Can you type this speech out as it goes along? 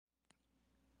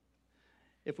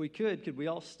If we could we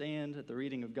all stand at the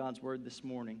reading of God's word this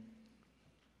morning?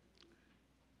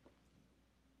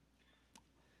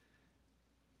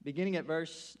 Beginning at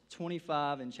verse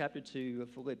 25 in chapter 2 of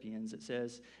Philippians, it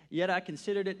says, "Yet I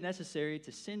considered it necessary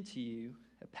to send to you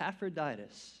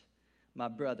Epaphroditus, my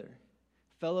brother,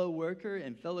 fellow worker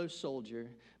and fellow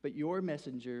soldier, but your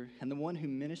messenger and the one who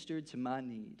ministered to my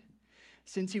need,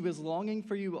 since he was longing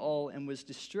for you all and was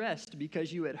distressed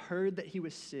because you had heard that he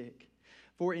was sick.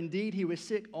 For indeed he was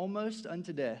sick almost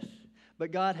unto death,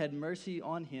 but God had mercy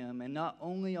on him, and not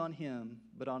only on him,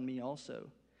 but on me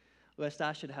also, lest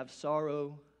I should have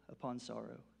sorrow upon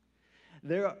sorrow.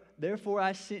 Therefore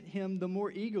I sent him the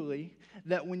more eagerly,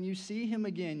 that when you see him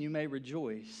again you may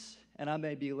rejoice, and I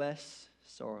may be less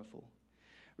sorrowful.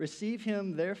 Receive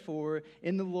him, therefore,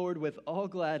 in the Lord with all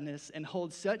gladness, and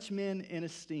hold such men in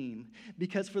esteem,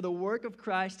 because for the work of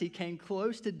Christ he came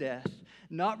close to death,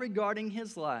 not regarding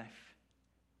his life,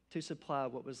 to supply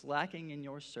what was lacking in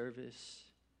your service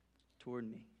toward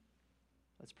me."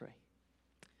 Let's pray.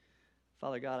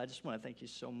 Father God, I just want to thank you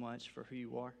so much for who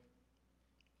you are.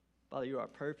 Father, you are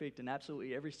perfect in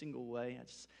absolutely every single way. I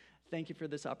just thank you for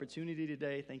this opportunity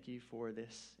today. Thank you for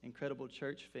this incredible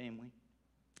church family.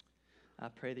 I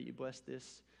pray that you bless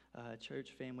this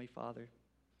church family, Father.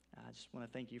 I just want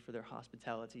to thank you for their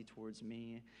hospitality towards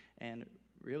me and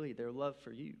really their love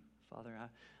for you, Father.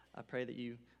 I pray that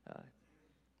you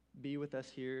be with us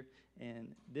here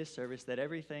in this service, that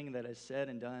everything that is said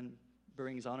and done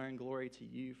brings honor and glory to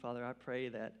you, Father. I pray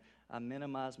that I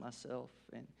minimize myself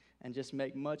and just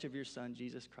make much of your Son,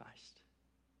 Jesus Christ.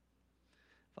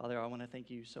 Father, I want to thank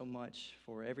you so much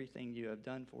for everything you have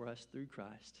done for us through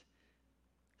Christ,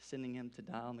 sending him to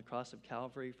die on the cross of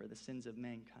Calvary for the sins of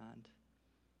mankind.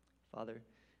 Father,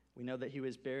 we know that he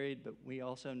was buried, but we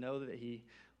also know that he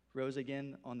rose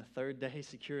again on the third day,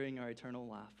 securing our eternal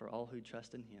life for all who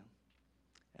trust in him.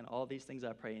 And all these things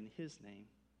I pray in his name.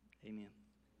 Amen.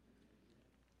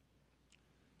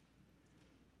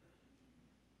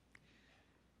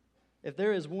 If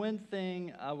there is one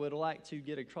thing I would like to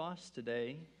get across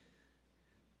today,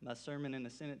 my sermon in a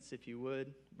sentence, if you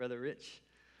would, Brother Rich,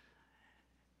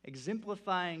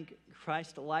 exemplifying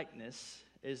Christ-likeness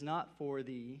is not for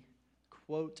the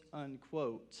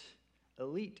quote-unquote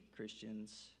elite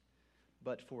Christians,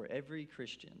 but for every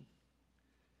Christian.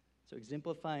 So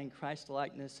exemplifying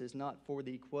Christ-likeness is not for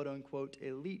the quote-unquote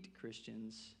elite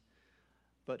Christians,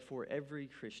 but for every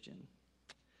Christian.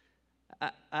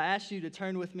 I asked you to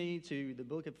turn with me to the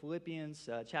book of Philippians,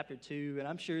 chapter 2, and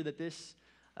I'm sure that this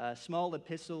small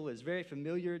epistle is very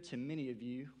familiar to many of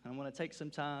you. I want to take some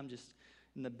time just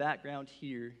in the background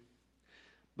here.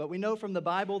 But we know from the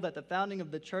Bible that the founding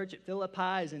of the church at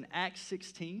Philippi is in Acts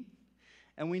 16.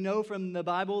 And we know from the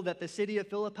Bible that the city of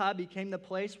Philippi became the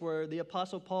place where the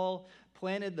Apostle Paul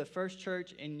planted the first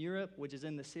church in Europe, which is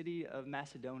in the city of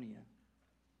Macedonia.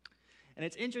 And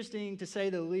it's interesting, to say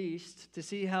the least, to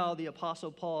see how the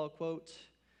Apostle Paul, quote,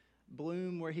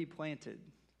 bloom where he planted,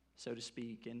 so to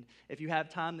speak. And if you have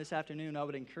time this afternoon, I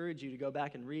would encourage you to go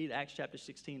back and read Acts chapter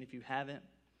 16 if you haven't.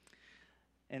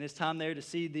 And it's time there to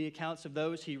see the accounts of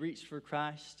those he reached for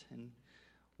Christ. And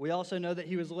we also know that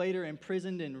he was later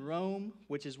imprisoned in Rome,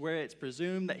 which is where it's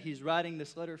presumed that he's writing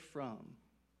this letter from.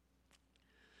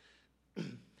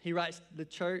 He writes the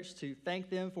church to thank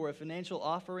them for a financial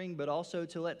offering, but also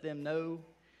to let them know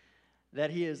that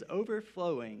he is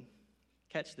overflowing.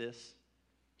 Catch this.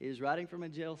 He is writing from a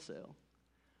jail cell,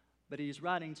 but he's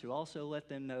writing to also let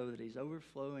them know that he's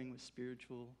overflowing with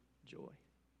spiritual joy.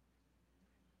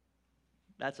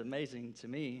 That's amazing to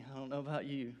me. I don't know about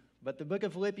you. But the book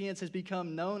of Philippians has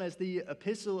become known as the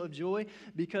epistle of joy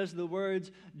because the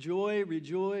words joy,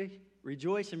 rejoice,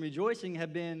 and rejoicing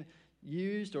have been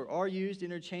used or are used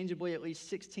interchangeably at least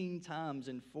 16 times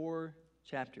in 4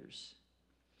 chapters.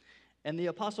 And the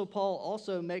Apostle Paul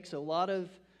also makes a lot of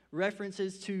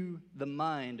references to the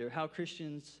mind, or how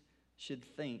Christians should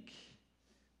think.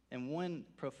 And one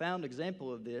profound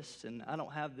example of this, and I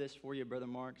don't have this for you, Brother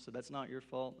Mark, so that's not your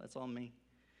fault, that's on me.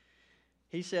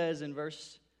 He says in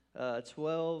verse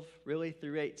 12, really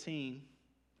through 18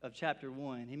 of chapter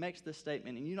 1, he makes this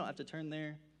statement, and you don't have to turn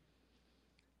there.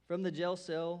 From the jail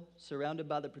cell, surrounded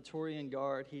by the Praetorian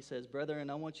Guard, he says, "Brethren,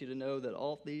 I want you to know that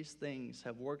all these things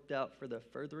have worked out for the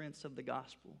furtherance of the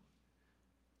gospel."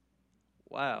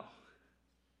 Wow.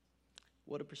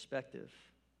 What a perspective.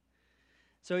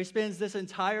 So he spends this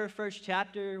entire first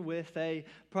chapter with a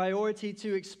priority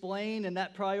to explain, and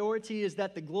that priority is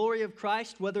that the glory of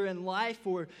Christ, whether in life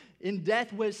or in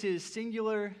death, was his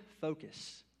singular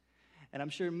focus. And I'm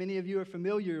sure many of you are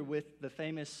familiar with the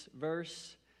famous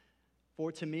verse,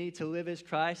 "For to me to live is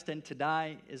Christ, and to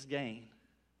die is gain."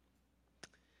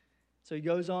 So he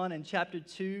goes on in chapter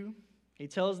 2. He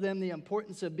tells them the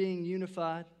importance of being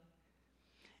unified.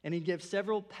 And he gives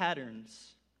several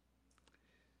patterns.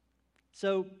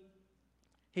 So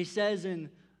he says in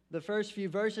the first few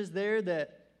verses there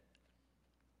that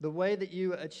the way that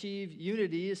you achieve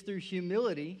unity is through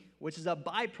humility, which is a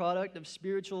byproduct of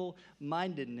spiritual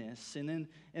mindedness. And then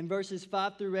in verses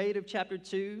 5 through 8 of chapter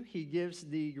 2, he gives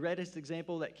the greatest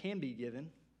example that can be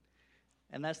given.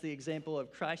 And that's the example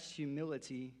of Christ's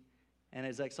humility and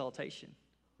his exaltation,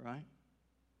 right?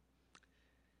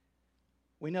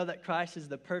 We know that Christ is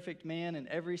the perfect man in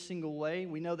every single way.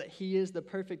 We know that he is the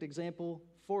perfect example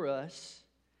for us.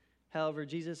 However,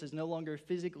 Jesus is no longer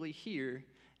physically here,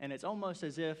 and it's almost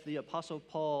as if the Apostle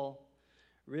Paul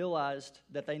realized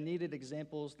that they needed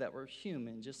examples that were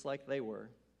human, just like they were.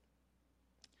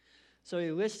 So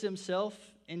he lists himself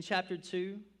in chapter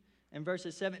 2, in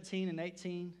verses 17 and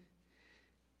 18.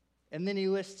 And then he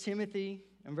lists Timothy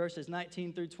in verses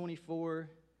 19 through 24.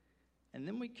 And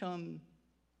then we come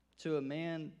to a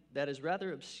man that is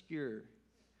rather obscure.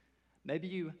 Maybe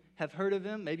you have heard of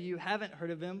him, maybe you haven't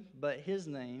heard of him, but his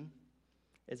name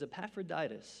is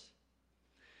Epaphroditus.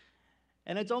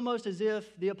 And it's almost as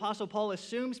if the Apostle Paul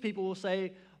assumes people will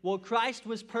say, well, Christ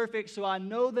was perfect, so I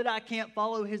know that I can't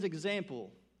follow his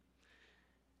example.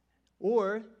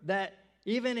 Or that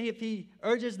even if he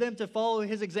urges them to follow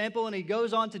his example and he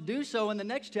goes on to do so in the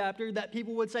next chapter, that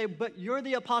people would say, but you're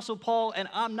the Apostle Paul and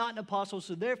I'm not an apostle,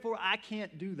 so therefore I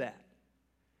can't do that.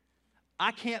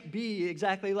 I can't be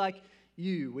exactly like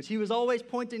you, which he was always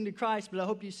pointing to Christ, but I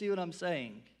hope you see what I'm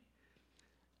saying.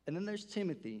 And then there's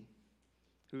Timothy,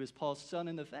 who is Paul's son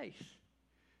in the faith,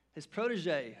 his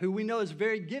protege, who we know is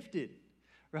very gifted,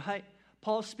 right?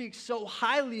 Paul speaks so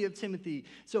highly of Timothy.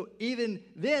 So even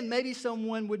then, maybe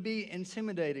someone would be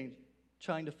intimidating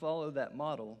trying to follow that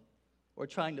model or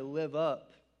trying to live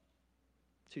up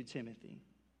to Timothy.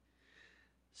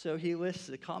 So he lists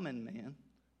a common man,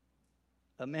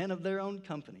 a man of their own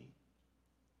company,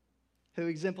 who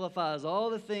exemplifies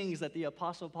all the things that the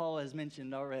Apostle Paul has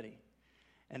mentioned already.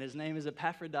 And his name is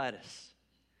Epaphroditus.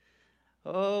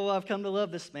 Oh, I've come to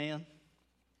love this man.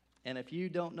 And if you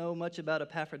don't know much about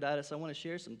Epaphroditus, I want to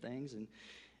share some things. And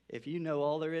if you know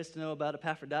all there is to know about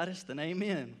Epaphroditus, then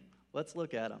amen. Let's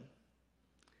look at him.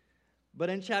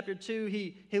 But in chapter 2,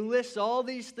 he lists all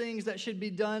these things that should be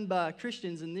done by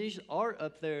Christians, and these are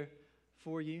up there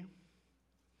for you.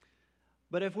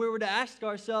 But if we were to ask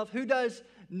ourselves, who does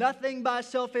nothing by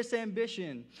selfish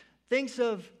ambition, thinks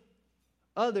of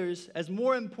others as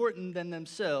more important than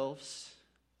themselves,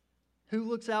 who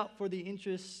looks out for the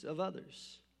interests of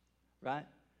others? Right?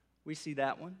 We see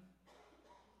that one.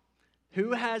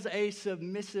 Who has a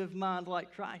submissive mind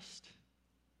like Christ?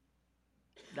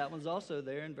 That one's also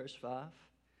there in verse 5.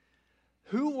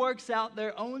 Who works out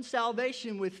their own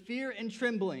salvation with fear and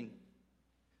trembling?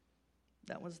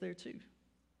 That one's there too.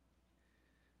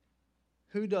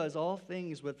 Who does all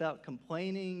things without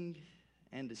complaining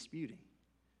and disputing?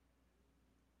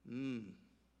 If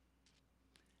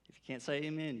you can't say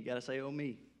amen, you got to say, oh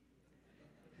me.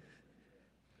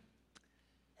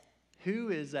 Who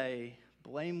is a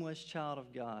blameless child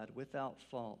of God without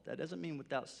fault? That doesn't mean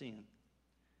without sin.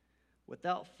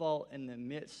 Without fault in the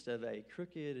midst of a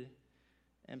crooked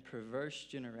and perverse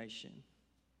generation.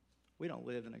 We don't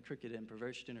live in a crooked and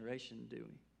perverse generation, do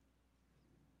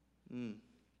we?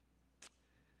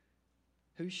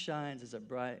 Who shines as a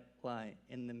bright light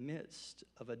in the midst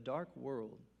of a dark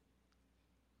world?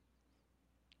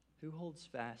 Who holds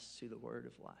fast to the word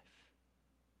of life?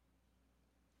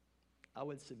 I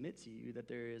would submit to you that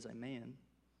there is a man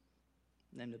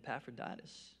named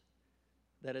Epaphroditus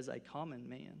that is a common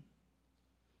man,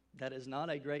 that is not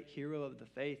a great hero of the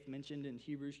faith mentioned in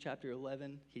Hebrews chapter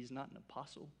 11. He's not an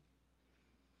apostle,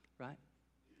 right?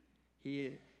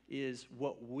 He is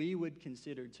what we would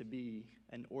consider to be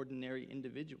an ordinary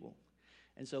individual.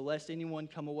 And so lest anyone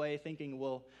come away thinking,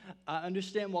 well, I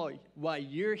understand why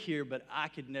you're here, but I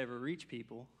could never reach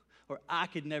people, or I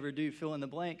could never do fill in the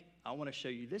blank. I want to show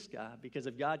you this guy, because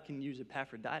if God can use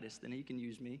Epaphroditus, then he can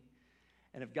use me.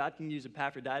 And if God can use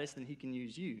Epaphroditus, then he can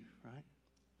use you, right?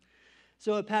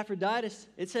 So Epaphroditus,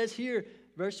 it says here,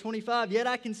 verse 25, yet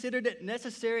I considered it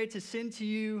necessary to send to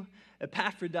you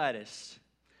Epaphroditus.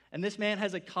 And this man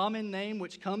has a common name,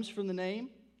 which comes from the name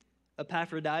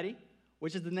Epaphrodite,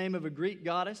 which is the name of a Greek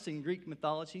goddess in Greek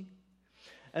mythology.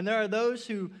 And there are those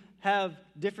who have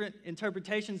different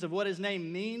interpretations of what his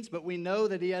name means, but we know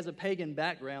that he has a pagan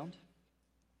background.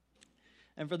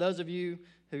 And for those of you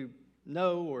who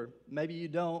know, or maybe you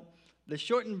don't, the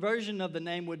shortened version of the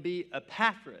name would be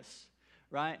Epaphras,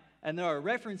 right? And there are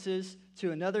references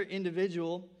to another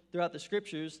individual throughout the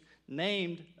scriptures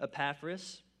named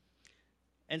Epaphras.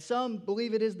 And some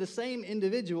believe it is the same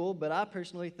individual, but I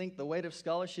personally think the weight of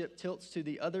scholarship tilts to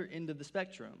the other end of the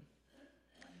spectrum.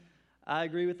 I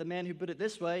agree with the man who put it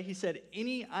this way. He said,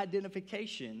 any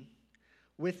identification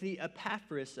with the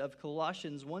Epaphras of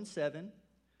Colossians 1:7,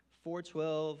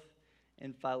 4:12,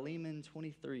 and Philemon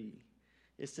 23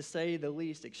 is, to say the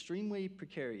least, extremely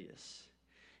precarious.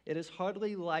 It is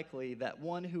hardly likely that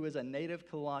one who is a native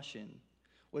Colossian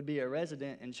would be a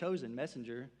resident and chosen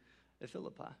messenger of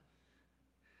Philippi.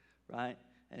 Right?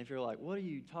 And if you're like, what are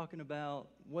you talking about?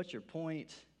 What's your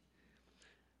point?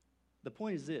 The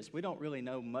point is this: we don't really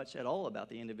know much at all about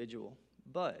the individual,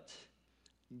 but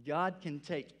God can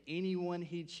take anyone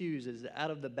he chooses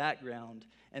out of the background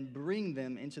and bring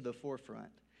them into the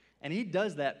forefront. And he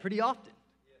does that pretty often,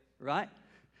 right?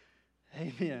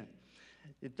 Amen.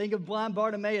 You think of blind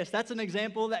Bartimaeus. That's an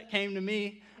example that came to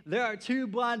me. There are two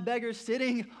blind beggars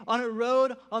sitting on the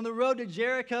road to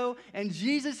Jericho, and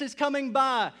Jesus is coming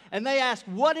by, and they ask,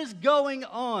 what is going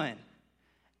on?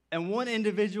 And one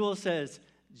individual says,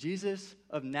 Jesus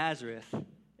of Nazareth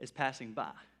is passing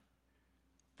by.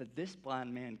 But this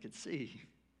blind man could see.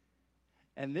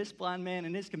 And this blind man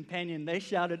and his companion, they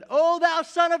shouted, "O thou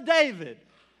son of David!"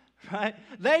 Right?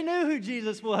 They knew who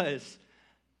Jesus was.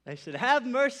 They said, "Have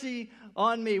mercy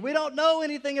on me." We don't know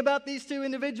anything about these two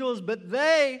individuals, but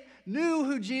they knew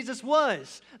who Jesus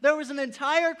was. There was an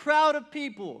entire crowd of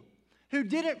people who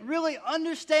didn't really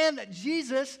understand that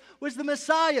Jesus was the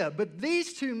Messiah. But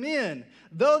these two men,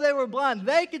 though they were blind,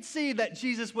 they could see that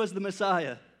Jesus was the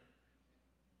Messiah.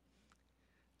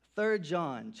 3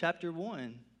 John chapter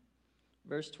 1,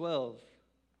 verse 12.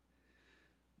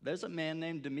 There's a man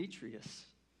named Demetrius.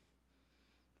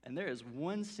 And there is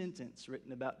one sentence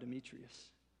written about Demetrius.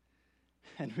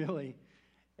 And really,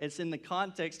 it's in the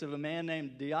context of a man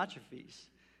named Diotrephes.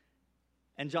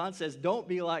 And John says, don't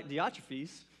be like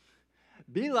Diotrephes.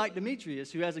 Be like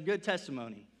Demetrius, who has a good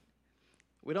testimony.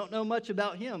 We don't know much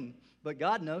about him, but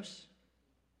God knows.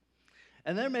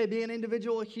 And there may be an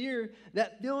individual here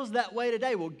that feels that way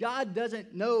today. Well, God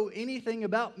doesn't know anything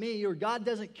about me, or God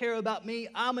doesn't care about me.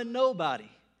 I'm a nobody.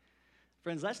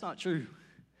 Friends, that's not true.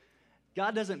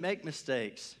 God doesn't make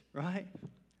mistakes, right?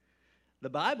 The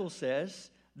Bible says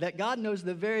that God knows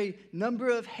the very number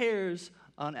of hairs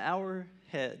on our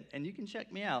head. And you can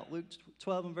check me out, Luke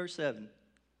 12 and verse 7.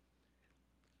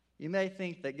 You may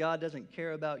think that God doesn't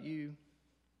care about you,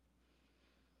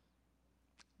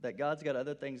 that God's got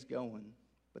other things going,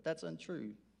 but that's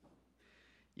untrue.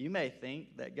 You may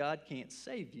think that God can't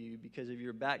save you because of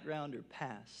your background or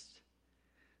past,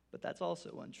 but that's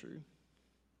also untrue.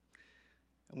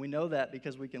 And we know that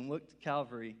because we can look to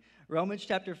Calvary. Romans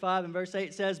chapter 5 and verse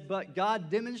 8 says, "But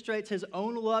God demonstrates his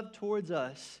own love towards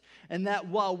us, and that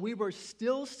while we were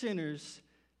still sinners,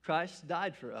 Christ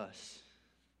died for us."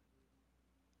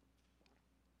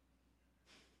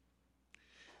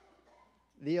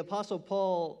 The Apostle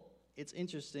Paul, it's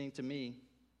interesting to me.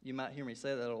 You might hear me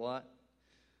say that a lot.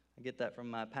 I get that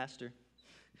from my pastor.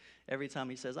 Every time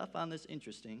he says, "I find this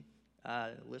interesting,"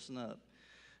 I listen up.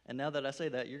 And now that I say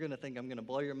that, you're going to think I'm going to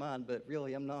blow your mind, but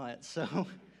really I'm not. So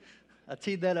I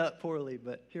teed that up poorly,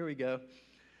 but here we go.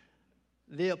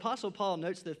 The Apostle Paul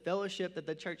notes the fellowship that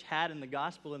the church had in the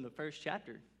gospel in the first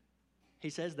chapter.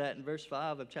 He says that in verse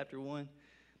 5 of chapter 1.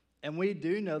 And we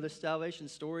do know the salvation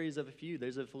stories of a few.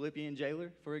 There's a Philippian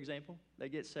jailer, for example, that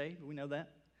gets saved. We know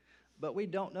that. But we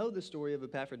don't know the story of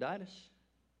Epaphroditus.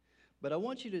 But I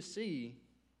want you to see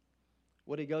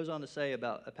what he goes on to say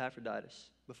about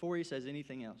Epaphroditus before he says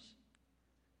anything else.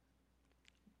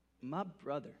 My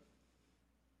brother.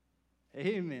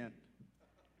 Amen.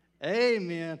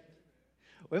 Amen.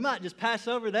 We might just pass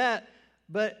over that,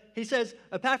 but he says,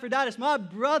 Epaphroditus, my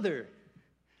brother,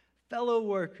 fellow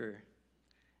worker,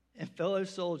 and fellow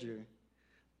soldier,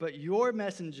 but your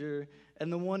messenger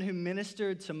and the one who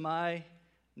ministered to my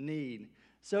need.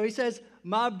 So he says,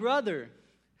 my brother,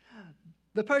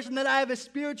 the person that I have a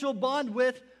spiritual bond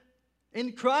with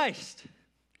in Christ.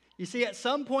 You see, at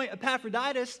some point,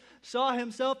 Epaphroditus saw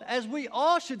himself as we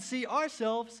all should see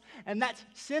ourselves, and that's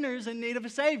sinners in need of a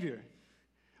Savior.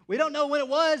 We don't know when it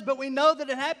was, but we know that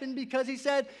it happened because he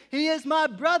said, he is my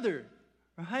brother,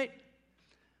 right?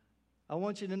 I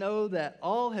want you to know that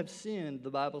all have sinned, the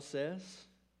Bible says,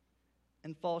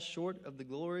 and fall short of the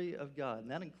glory of God.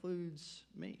 And that includes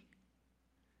me.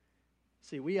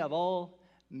 See, we have all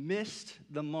missed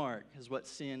the mark, is what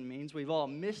sin means. We've all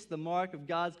missed the mark of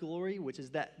God's glory, which is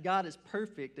that God is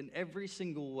perfect in every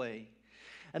single way.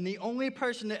 And the only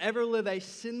person to ever live a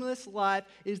sinless life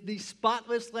is the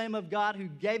spotless Lamb of God who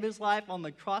gave his life on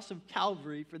the cross of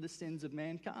Calvary for the sins of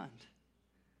mankind.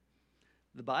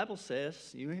 The Bible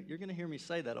says, you're going to hear me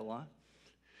say that a lot.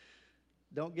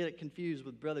 Don't get it confused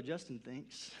with Brother Justin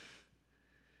thinks.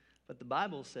 But the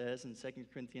Bible says in 2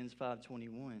 Corinthians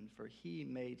 5:21, for he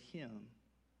made him,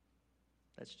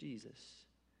 that's Jesus.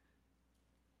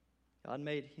 God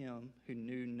made him who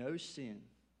knew no sin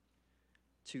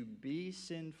to be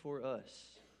sin for us,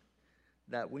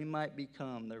 that we might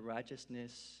become the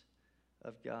righteousness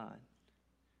of God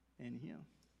in him.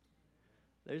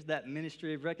 There's that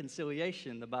ministry of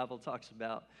reconciliation the Bible talks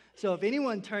about. So if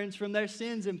anyone turns from their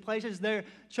sins and places their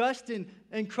trust in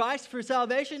Christ for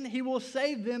salvation, he will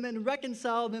save them and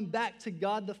reconcile them back to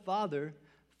God the Father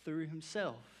through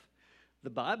himself.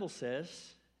 The Bible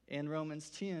says in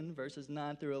Romans 10, verses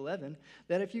 9 through 11,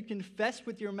 that if you confess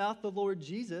with your mouth the Lord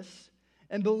Jesus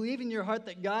and believe in your heart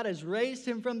that God has raised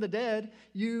him from the dead,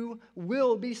 you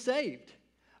will be saved.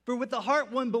 For with the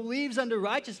heart one believes unto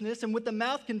righteousness, and with the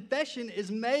mouth confession is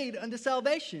made unto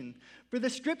salvation. For the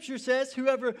scripture says,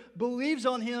 whoever believes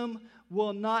on him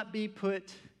will not be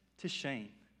put to shame.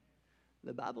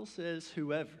 The Bible says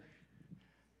whoever.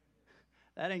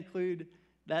 That included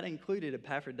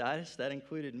Epaphroditus, that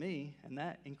included me, and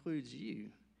that includes you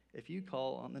if you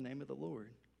call on the name of the Lord.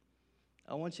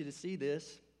 I want you to see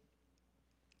this.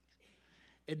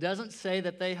 It doesn't say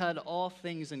that they had all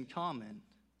things in common,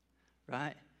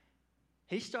 right?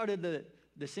 He started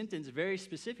the sentence very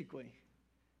specifically.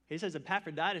 He says,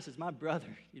 Epaphroditus is my brother.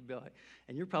 You'd be like,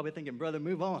 and you're probably thinking, brother,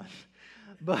 move on.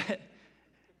 But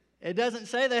it doesn't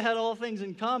say they had all things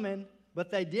in common,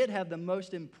 but they did have the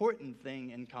most important thing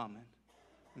in common.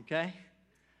 Okay?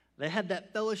 They had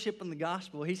that fellowship in the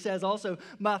gospel. He says also,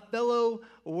 my fellow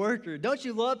worker. Don't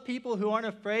you love people who aren't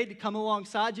afraid to come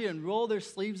alongside you and roll their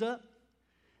sleeves up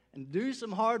and do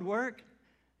some hard work?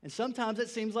 And sometimes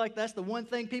it seems like that's the one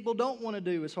thing people don't want to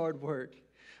do is hard work.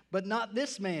 But not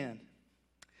this man.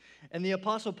 And the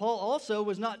Apostle Paul also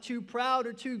was not too proud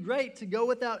or too great to go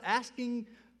without asking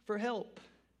for help.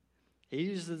 He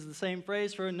uses the same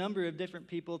phrase for a number of different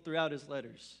people throughout his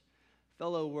letters.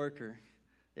 Fellow worker.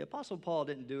 The Apostle Paul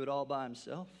didn't do it all by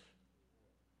himself.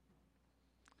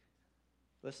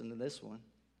 Listen to this one.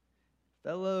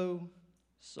 Fellow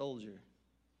soldier.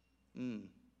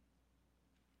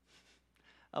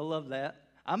 I love that.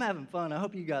 I'm having fun. I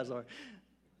hope you guys are.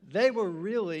 They were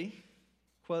really,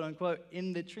 quote unquote,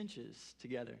 in the trenches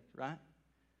together, right?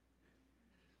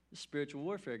 There's spiritual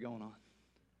warfare going on.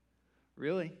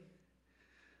 Really?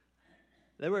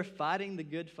 They were fighting the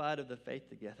good fight of the faith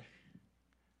together.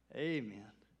 Amen.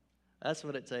 That's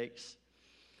what it takes.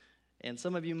 And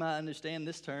some of you might understand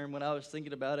this term. When I was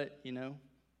thinking about it,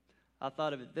 I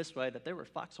thought of it this way, that they were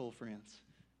foxhole friends,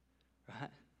 right?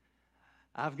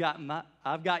 I've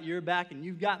got your back and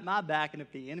you've got my back, and if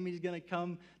the enemy's going to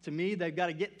come to me, they've got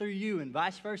to get through you, and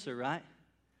vice versa, right?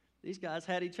 These guys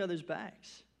had each other's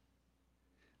backs.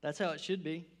 That's how it should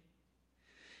be.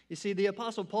 You see, the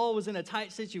Apostle Paul was in a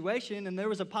tight situation, and there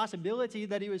was a possibility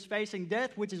that he was facing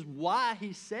death, which is why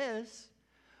he says,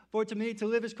 for to me to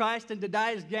live is Christ and to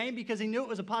die is gain, because he knew it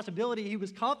was a possibility. He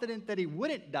was confident that he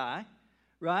wouldn't die,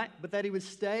 right? But that he would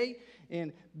stay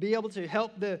and be able to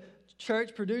help the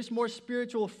church produce more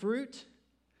spiritual fruit.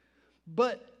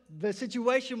 But the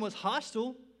situation was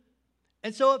hostile.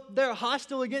 And so if they're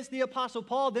hostile against the Apostle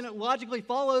Paul, then it logically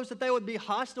follows that they would be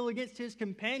hostile against his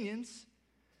companions.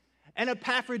 And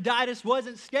Epaphroditus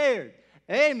wasn't scared.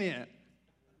 Amen.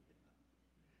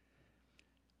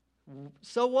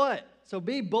 So what? So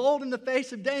be bold in the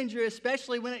face of danger,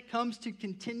 especially when it comes to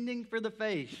contending for the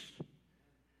faith.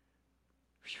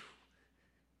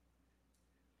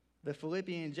 The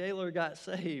Philippian jailer got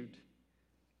saved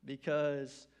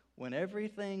because when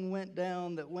everything went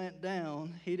down that went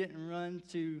down, he didn't run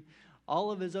to all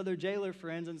of his other jailer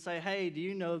friends and say, hey, do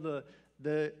you know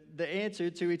the answer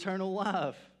to eternal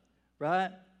life, right?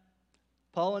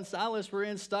 Paul and Silas were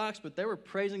in stocks, but they were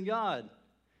praising God.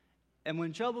 And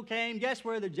when trouble came, guess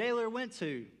where the jailer went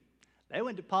to? They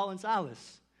went to Paul and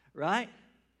Silas, right?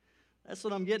 That's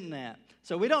what I'm getting at.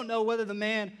 So we don't know whether the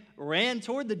man ran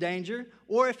toward the danger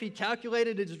or if he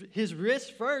calculated his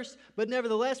risk first, but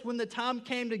nevertheless, when the time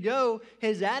came to go,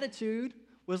 his attitude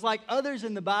was like others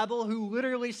in the Bible who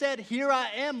literally said, here I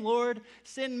am, Lord,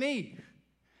 send me.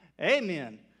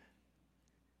 Amen.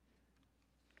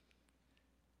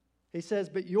 He says,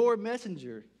 but your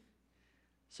messenger.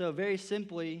 So very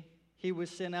simply, he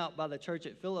was sent out by the church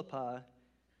at Philippi.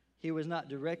 He was not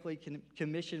directly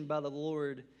commissioned by the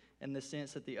Lord in the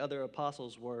sense that the other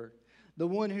apostles were. The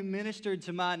one who ministered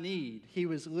to my need, he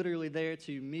was literally there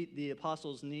to meet the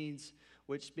apostles' needs,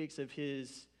 which speaks of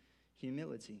his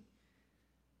humility.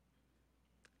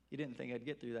 You didn't think I'd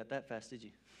get through that fast, did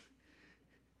you?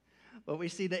 But we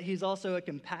see that he's also a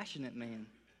compassionate man.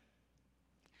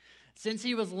 Since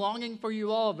he was longing for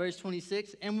you all, verse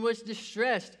 26, and was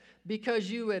distressed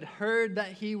because you had heard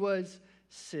that he was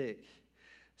sick.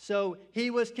 So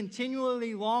he was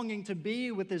continually longing to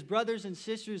be with his brothers and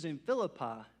sisters in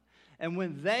Philippi. And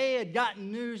when they had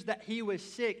gotten news that he was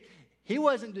sick, he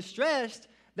wasn't distressed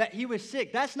that he was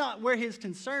sick. That's not where his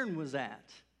concern was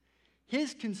at.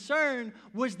 His concern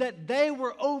was that they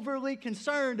were overly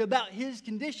concerned about his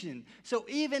condition. So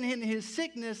even in his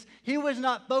sickness, he was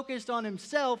not focused on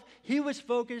himself. He was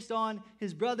focused on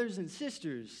his brothers and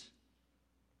sisters.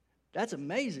 That's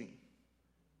amazing.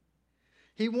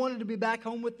 He wanted to be back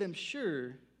home with them,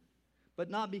 sure, but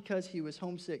not because he was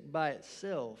homesick by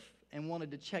itself and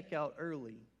wanted to check out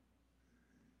early.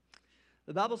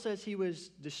 The Bible says he was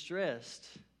distressed.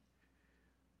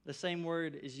 The same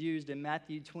word is used in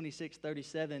Matthew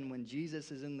 26:37 when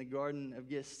Jesus is in the Garden of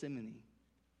Gethsemane.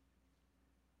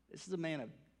 This is a man of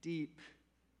deep,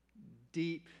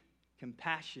 deep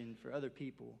compassion for other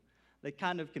people. The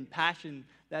kind of compassion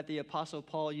that the Apostle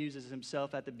Paul uses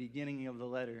himself at the beginning of the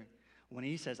letter when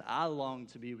he says, I long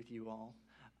to be with you all.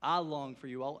 I long for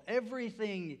you all.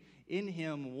 Everything in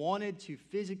him wanted to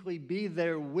physically be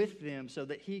there with them so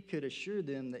that he could assure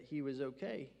them that he was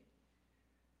okay.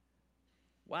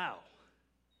 Wow.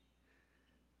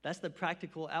 That's the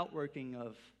practical outworking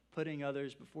of putting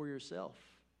others before yourself.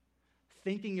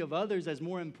 Thinking of others as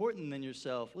more important than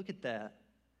yourself. Look at that.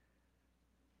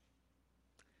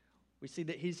 We see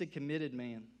that he's a committed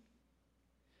man.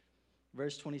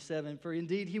 Verse 27, for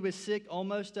indeed he was sick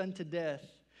almost unto death,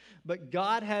 but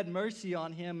God had mercy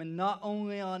on him, and not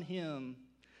only on him,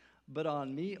 but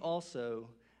on me also,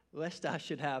 lest I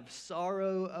should have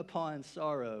sorrow upon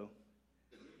sorrow.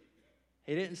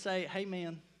 He didn't say, hey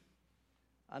man,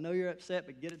 I know you're upset,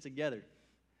 but get it together.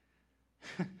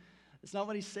 That's not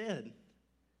what he said.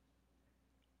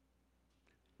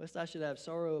 Lest I should have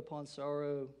sorrow upon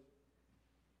sorrow.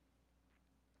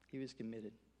 He was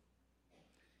committed.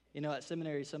 You know, at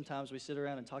seminary, sometimes we sit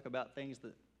around and talk about things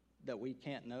that we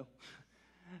can't know.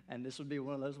 And this would be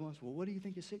one of those ones. Well, what do you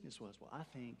think his sickness was? Well, I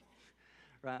think,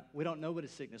 right? We don't know what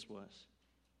his sickness was.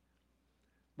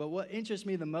 But what interests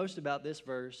me the most about this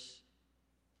verse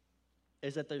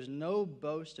is that there's no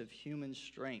boast of human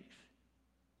strength.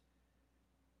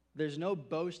 There's no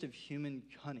boast of human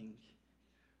cunning,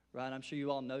 right? I'm sure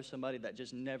you all know somebody that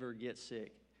just never gets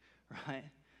sick, right?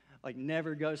 Like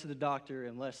never goes to the doctor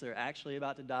unless they're actually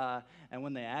about to die. And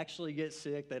when they actually get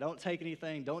sick, they don't take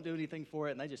anything, don't do anything for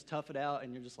it, and they just tough it out.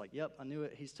 And you're just like, yep, I knew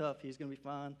it. He's tough. He's going to be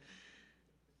fine.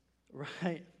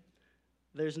 Right?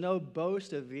 There's no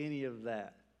boast of any of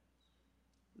that.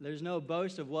 There's no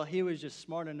boast of, well, he was just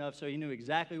smart enough so he knew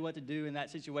exactly what to do in that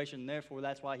situation, and therefore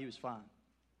that's why he was fine.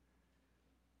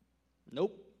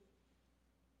 Nope.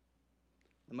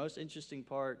 The most interesting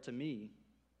part to me,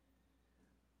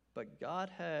 but God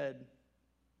had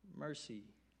mercy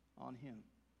on him.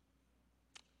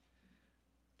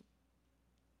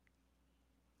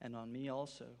 And on me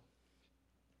also.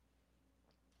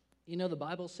 You know, the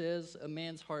Bible says a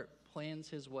man's heart plans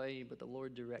his way, but the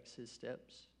Lord directs his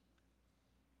steps.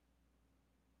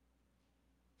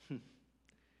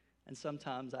 And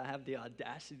sometimes I have the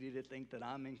audacity to think that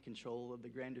I'm in control of the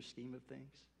grander scheme of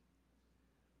things.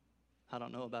 I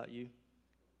don't know about you.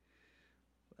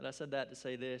 But I said that to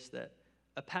say this, that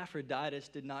Epaphroditus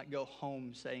did not go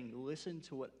home saying, listen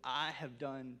to what I have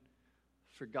done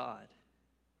for God.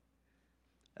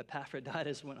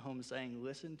 Epaphroditus went home saying,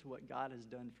 listen to what God has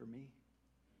done for me.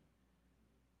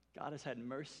 God has had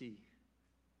mercy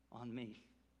on me.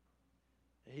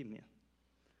 Amen.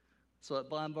 So that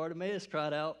blind Bartimaeus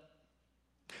cried out,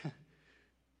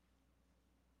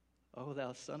 oh,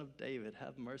 thou son of David,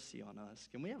 have mercy on us.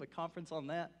 Can we have a conference on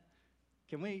that?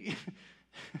 Can we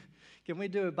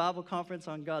do a Bible conference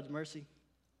on God's mercy?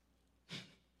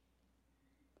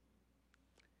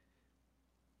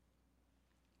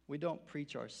 We don't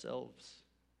preach ourselves.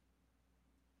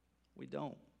 We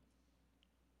don't.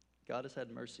 God has had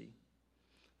mercy.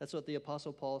 That's what the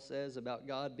Apostle Paul says about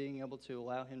God being able to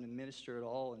allow him to minister at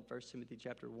all in 1 Timothy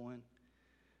chapter 1.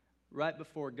 Right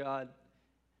before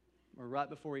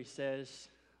he says,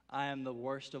 I am the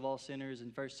worst of all sinners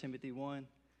in 1 Timothy 1,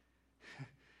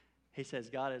 he says,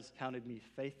 God has counted me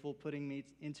faithful, putting me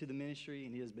into the ministry,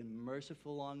 and he has been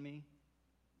merciful on me.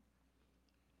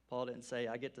 Paul didn't say,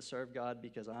 I get to serve God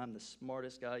because I'm the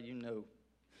smartest guy you know.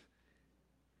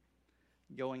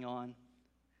 Going on,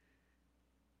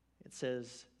 it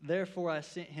says, therefore I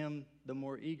sent him the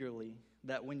more eagerly,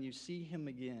 that when you see him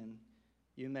again,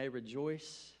 you may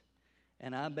rejoice,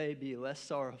 and I may be less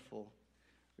sorrowful.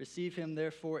 Receive him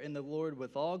therefore in the Lord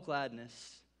with all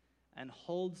gladness, and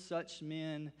hold such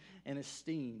men in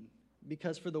esteem,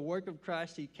 because for the work of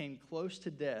Christ he came close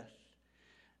to death,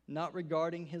 not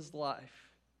regarding his life,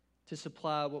 to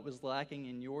supply what was lacking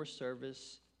in your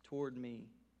service toward me.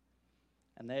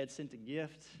 And they had sent a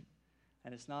gift,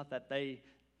 and it's not that they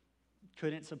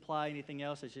couldn't supply anything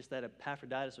else, it's just that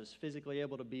Epaphroditus was physically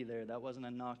able to be there. That wasn't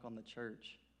a knock on the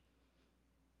church.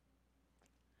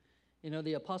 You know,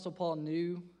 the Apostle Paul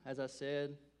knew, as I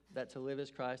said, that to live is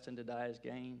Christ and to die is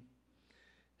gain.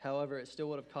 However, it still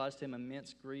would have caused him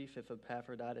immense grief if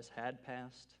Epaphroditus had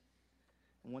passed.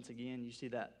 And once again, you see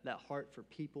that heart for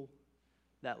people,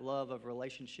 that love of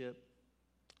relationship,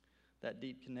 that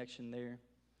deep connection there.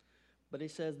 But he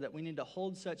says that we need to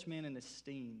hold such men in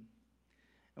esteem.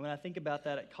 And when I think about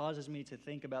that, it causes me to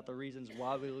think about the reasons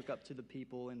why we look up to the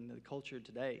people in the culture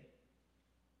today.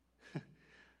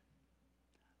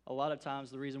 A lot of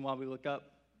times, the reason why we look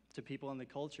up to people in the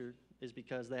culture is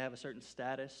because they have a certain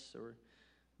status, or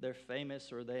they're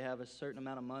famous, or they have a certain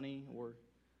amount of money, or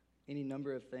any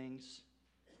number of things.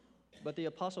 But the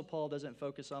Apostle Paul doesn't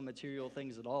focus on material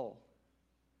things at all.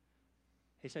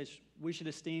 He says we should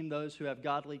esteem those who have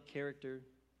godly character,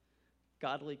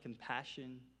 godly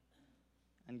compassion,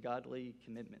 and godly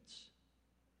commitments.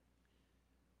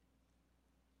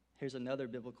 Here's another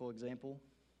biblical example.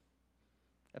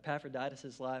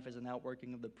 Epaphroditus' life is an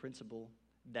outworking of the principle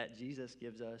that Jesus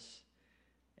gives us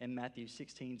in Matthew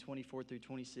 16, 24 through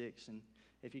 26. And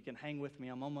if you can hang with me,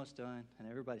 I'm almost done. And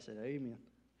everybody said, amen.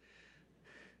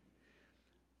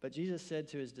 But Jesus said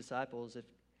to his disciples, if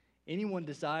anyone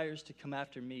desires to come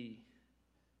after me,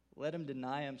 let him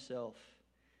deny himself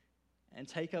and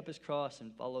take up his cross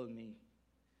and follow me.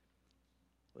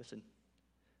 Listen,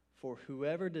 for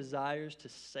whoever desires to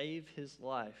save his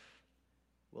life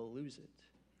will lose it.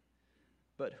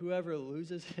 But whoever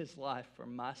loses his life for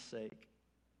my sake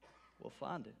will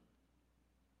find it.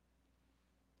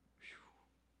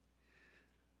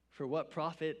 For what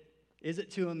profit is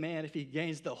it to a man if he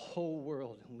gains the whole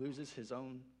world and loses his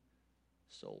own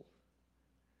soul?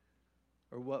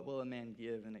 Or what will a man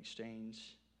give in exchange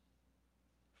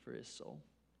for his soul?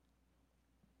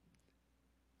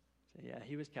 So yeah,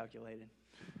 he was calculated.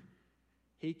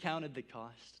 He counted the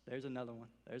cost. There's another one.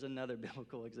 There's another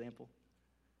biblical example.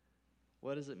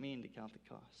 What does it mean to count the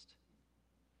cost?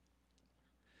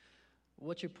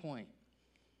 What's your point?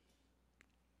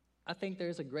 I think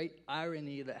there's a great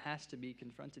irony that has to be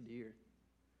confronted here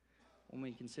when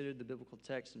we consider the biblical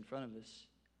text in front of us.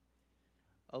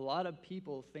 A lot of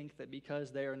people think that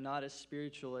because they are not as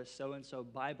spiritual as so-and-so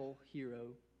Bible hero,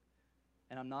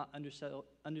 and I'm not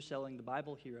underselling the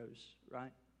Bible heroes,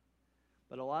 right?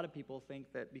 But a lot of people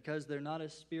think that because they're not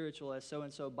as spiritual as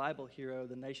so-and-so Bible hero,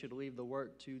 then they should leave the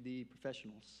work to the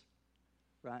professionals,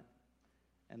 right?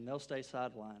 And they'll stay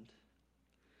sidelined.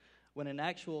 When in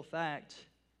actual fact,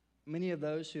 many of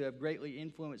those who have greatly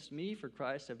influenced me for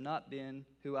Christ have not been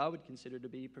who I would consider to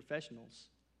be professionals,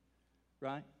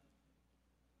 right?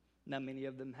 Now, many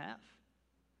of them have,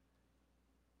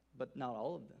 but not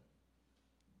all of them.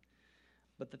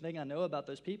 But the thing I know about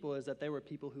those people is that they were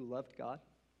people who loved God.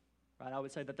 Right? I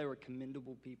would say that they were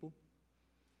commendable people,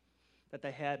 that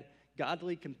they had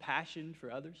godly compassion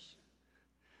for others,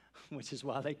 which is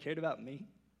why they cared about me.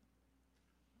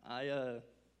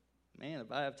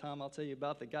 If I have time, I'll tell you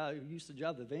about the guy who used to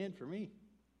drive the van for me.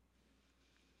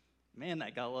 Man,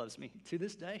 that guy loves me to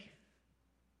this day.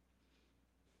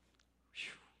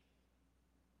 Whew.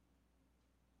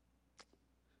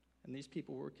 And these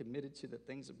people were committed to the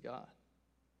things of God.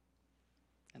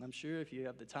 And I'm sure if you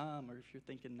have the time, or if you're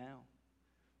thinking now,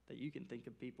 that you can think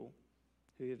of people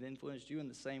who have influenced you in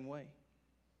the same way.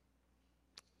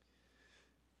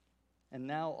 And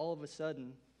now, all of a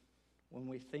sudden, when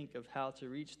we think of how to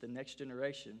reach the next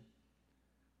generation,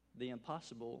 the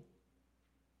impossible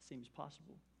seems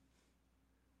possible.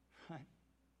 Right?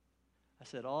 I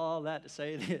said all that to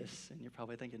say this, and you're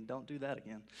probably thinking, don't do that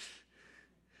again.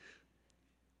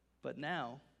 But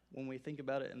now, when we think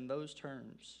about it in those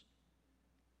terms,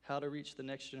 how to reach the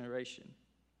next generation,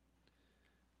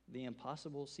 the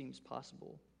impossible seems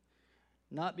possible.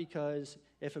 Not because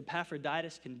if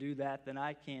Epaphroditus can do that, then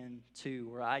I can too,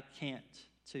 or I can't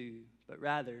too, but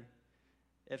rather,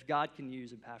 if God can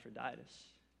use Epaphroditus,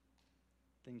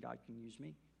 then God can use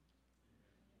me.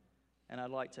 And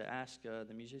I'd like to ask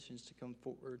the musicians to come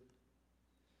forward.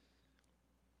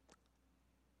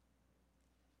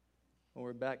 Well,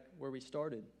 we're back where we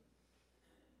started.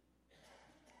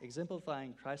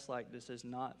 Exemplifying Christ-likeness is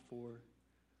not for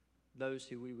those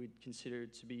who we would consider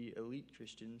to be elite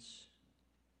Christians.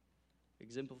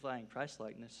 Exemplifying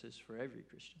Christ-likeness is for every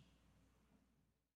Christian.